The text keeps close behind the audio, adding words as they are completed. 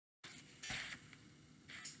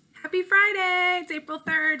Happy Friday! It's April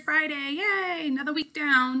 3rd, Friday. Yay! Another week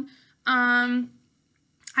down. I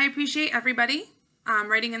appreciate everybody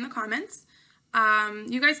writing in the comments.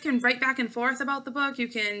 You guys can write back and forth about the book. You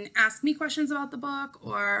can ask me questions about the book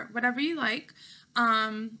or whatever you like,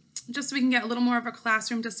 just so we can get a little more of a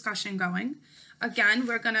classroom discussion going. Again,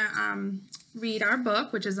 we're going to read our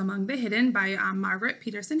book, which is Among the Hidden by Margaret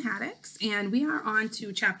Peterson Haddix, and we are on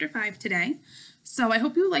to chapter 5 today. So I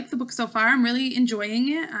hope you like the book so far. I'm really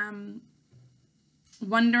enjoying it.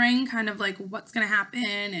 Wondering kind of like what's going to happen,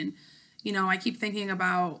 and I keep thinking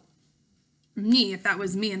about me, if that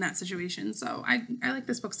was me in that situation. So I like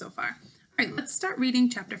this book so far. All right, let's start reading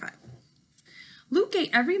chapter 5. Luke ate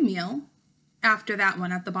every meal after that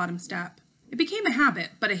one at the bottom step. It became a habit,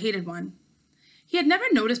 but a hated one. He had never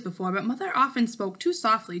noticed before, but Mother often spoke too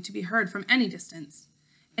softly to be heard from any distance,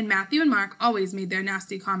 and Matthew and Mark always made their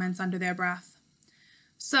nasty comments under their breath.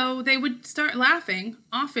 So they would start laughing,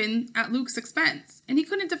 often at Luke's expense, and he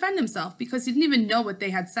couldn't defend himself because he didn't even know what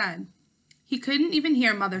they had said. He couldn't even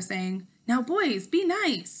hear Mother saying, "Now boys, be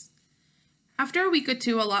nice." After a week or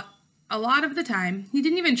two, a lot of the time, he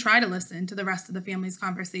didn't even try to listen to the rest of the family's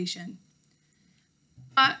conversation.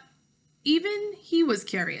 But even he was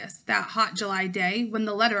curious that hot July day when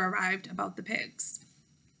the letter arrived about the pigs.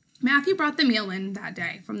 Matthew brought the meal in that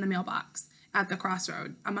day from the mailbox at the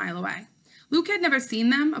crossroad a mile away. Luke had never seen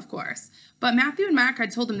them, of course, but Matthew and Mark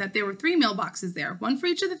had told him that there were 3 mailboxes there, one for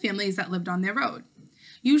each of the families that lived on their road.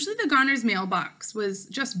 Usually the Garner's mailbox was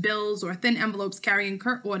just bills or thin envelopes carrying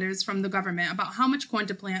curt orders from the government about how much corn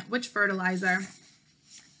to plant, which fertilizer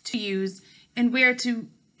to use, and where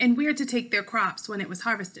to take their crops when it was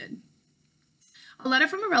harvested. A letter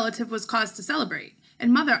from a relative was cause to celebrate,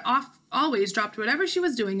 and Mother always dropped whatever she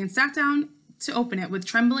was doing and sat down to open it with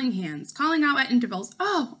trembling hands, calling out at intervals,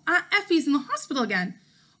 "Oh, Aunt Effie's in the hospital again,"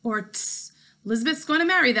 or "Tss, Elizabeth's going to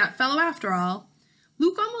marry that fellow after all."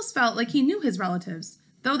 Luke almost felt like he knew his relatives,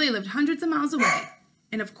 though they lived hundreds of miles away,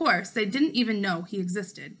 and of course they didn't even know he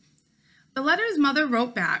existed. The letters Mother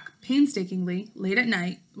wrote back, painstakingly, late at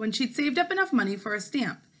night, when she'd saved up enough money for a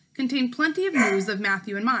stamp, contained plenty of news of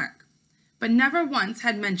Matthew and Mark, but never once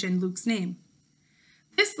had mentioned Luke's name.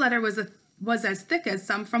 This letter was as thick as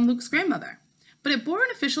some from Luke's grandmother, but it bore an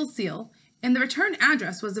official seal, and the return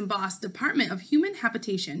address was embossed Department of Human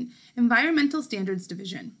Habitation, Environmental Standards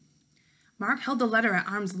Division. Mark held the letter at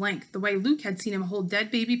arm's length, the way Luke had seen him hold dead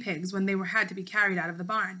baby pigs when they had to be carried out of the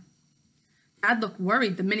barn. Dad looked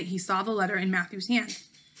worried the minute he saw the letter in Matthew's hand.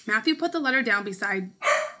 Matthew put the letter down beside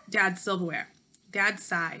Dad's silverware. Dad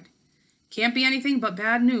sighed. "Can't be anything but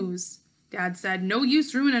bad news," Dad said. "No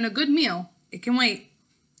use ruining a good meal. It can wait."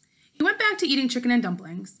 He went back to eating chicken and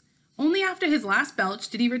dumplings. Only after his last belch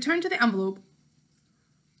did he return to the envelope,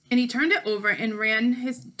 and he turned it over and ran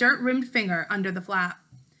his dirt-rimmed finger under the flap.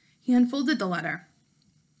 He unfolded the letter.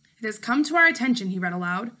 "It has come to our attention," he read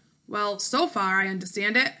aloud. "Well, so far I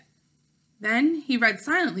understand it." Then he read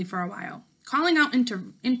silently for a while, calling out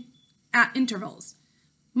at intervals,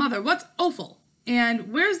 "Mother, what's offal?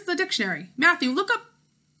 And where's the dictionary? Matthew, look up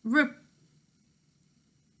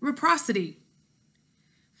reciprocity."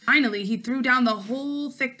 Finally, he threw down the whole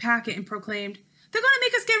thick packet and proclaimed, "They're going to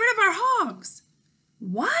make us get rid of our hogs."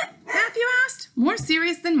 "What?" Matthew asked. More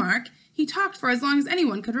serious than Mark, he talked for as long as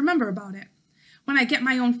anyone could remember about it. "When I get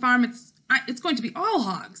my own farm, it's going to be all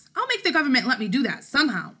hogs. I'll make the government let me do that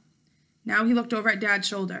somehow." Now he looked over at Dad's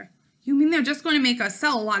shoulder. "You mean they're just going to make us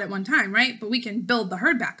sell a lot at one time, right? But we can build the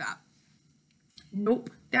herd back up." "Nope,"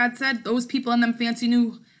 Dad said. "Those people in them fancy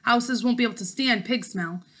new houses won't be able to stand pig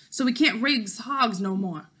smell, so we can't raise hogs no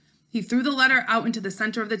more." He threw the letter out into the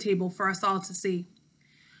center of the table for us all to see.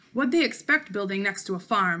 What'd they expect building next to a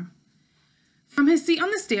farm? From his seat on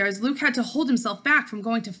the stairs, Luke had to hold himself back from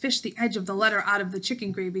going to fish the edge of the letter out of the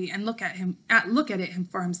chicken gravy and look at it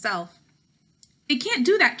for himself. "They can't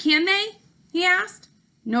do that, can they?" he asked.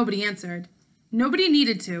 Nobody answered. Nobody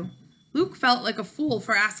needed to. Luke felt like a fool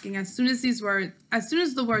for asking as soon as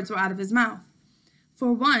the words were out of his mouth.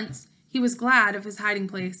 For once, he was glad of his hiding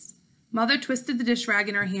place. Mother twisted the dish rag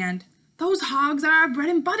in her hand. "Those hogs are our bread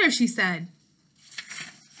and butter," she said.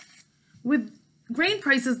 "With grain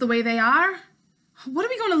prices the way they are, what are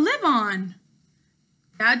we going to live on?"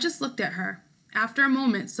 Dad just looked at her. After a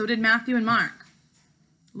moment, so did Matthew and Mark.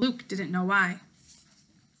 Luke didn't know why.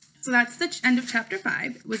 So that's the end of chapter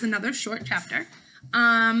 5. It was another short chapter.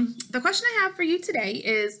 The question I have for you today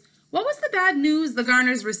is, what was the bad news the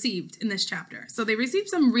Garners received in this chapter? So they received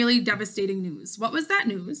some really devastating news. What was that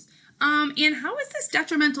news? And how is this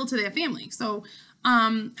detrimental to their family? So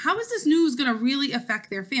how is this news going to really affect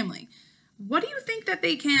their family? What do you think that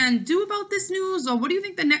they can do about this news, or what do you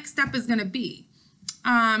think the next step is going to be?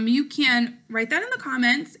 you can write that in the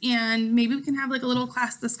comments and maybe we can have like a little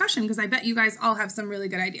class discussion because I bet you guys all have some really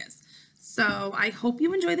good ideas. So I hope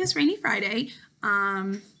you enjoy this rainy Friday.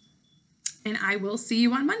 And I will see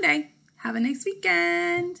you on Monday. Have a nice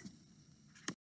weekend.